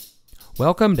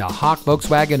Welcome to Hawk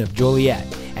Volkswagen of Joliet,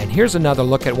 and here's another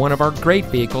look at one of our great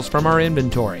vehicles from our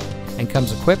inventory, and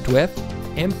comes equipped with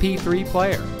MP3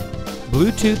 player,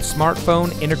 Bluetooth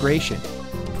smartphone integration,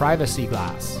 privacy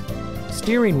glass,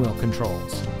 steering wheel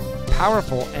controls,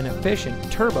 powerful and efficient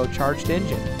turbocharged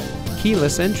engine,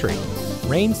 keyless entry,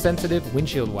 rain-sensitive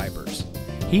windshield wipers,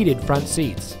 heated front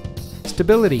seats,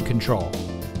 stability control,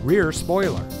 rear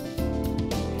spoiler.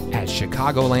 As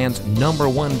Chicagoland's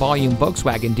 #1 volume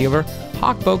Volkswagen dealer,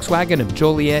 Hawk Volkswagen of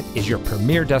Joliet is your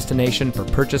premier destination for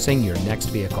purchasing your next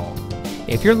vehicle.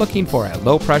 If you're looking for a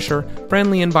low-pressure,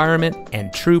 friendly environment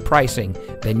and true pricing,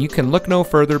 then you can look no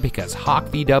further because Hawk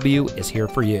VW is here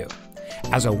for you.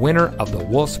 As a winner of the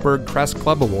Wolfsburg Crest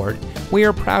Club Award, we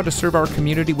are proud to serve our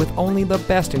community with only the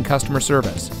best in customer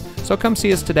service. So come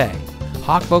see us today.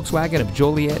 Hawk Volkswagen of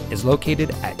Joliet is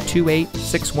located at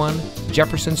 2861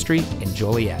 Jefferson Street in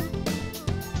Joliet.